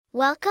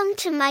Welcome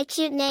to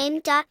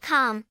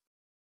mycutename.com.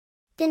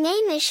 The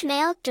name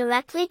Ishmael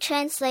directly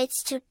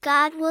translates to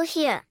God will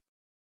hear.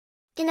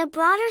 In a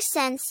broader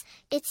sense,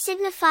 it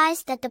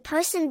signifies that the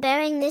person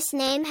bearing this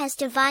name has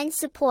divine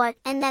support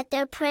and that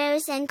their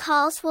prayers and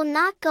calls will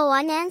not go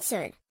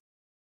unanswered.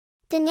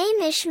 The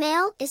name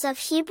Ishmael is of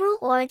Hebrew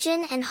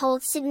origin and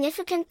holds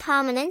significant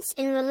prominence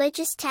in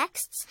religious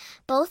texts,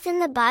 both in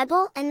the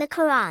Bible and the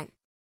Quran.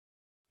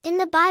 In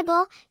the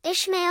Bible,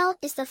 Ishmael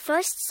is the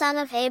first son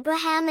of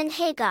Abraham and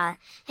Hagar,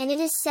 and it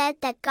is said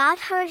that God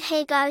heard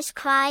Hagar's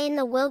cry in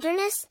the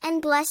wilderness and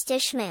blessed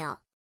Ishmael.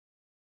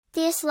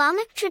 The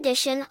Islamic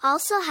tradition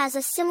also has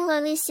a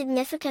similarly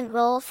significant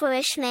role for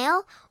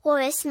Ishmael,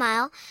 or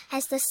Ismail,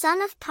 as the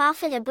son of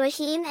Prophet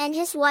Ibrahim and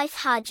his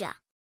wife Hajjah.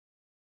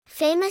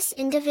 Famous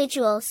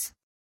individuals.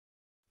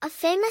 A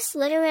famous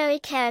literary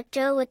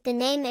character with the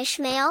name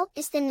Ishmael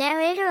is the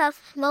narrator of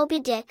Moby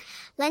Dick,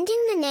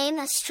 lending the name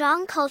a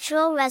strong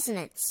cultural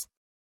resonance.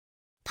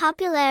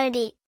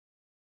 Popularity.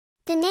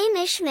 The name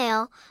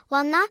Ishmael,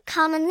 while not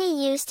commonly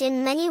used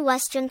in many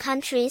Western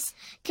countries,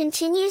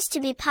 continues to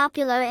be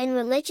popular in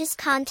religious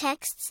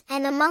contexts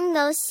and among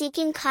those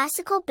seeking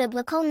classical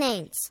biblical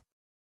names.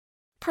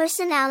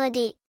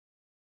 Personality.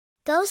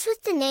 Those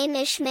with the name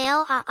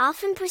Ishmael are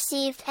often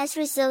perceived as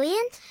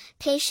resilient,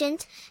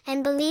 patient,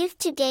 and believed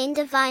to gain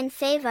divine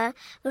favor,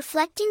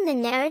 reflecting the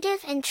narrative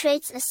and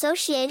traits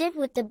associated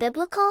with the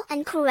biblical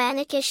and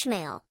Quranic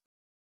Ishmael.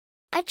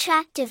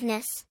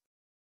 Attractiveness.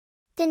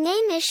 The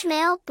name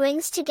Ishmael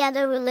brings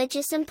together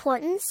religious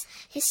importance,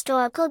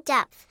 historical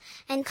depth,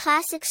 and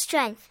classic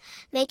strength,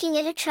 making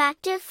it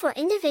attractive for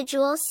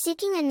individuals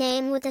seeking a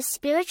name with a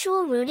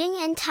spiritual rooting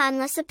and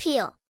timeless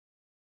appeal.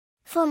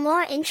 For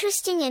more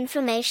interesting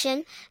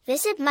information,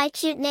 visit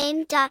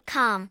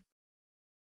mycutename.com.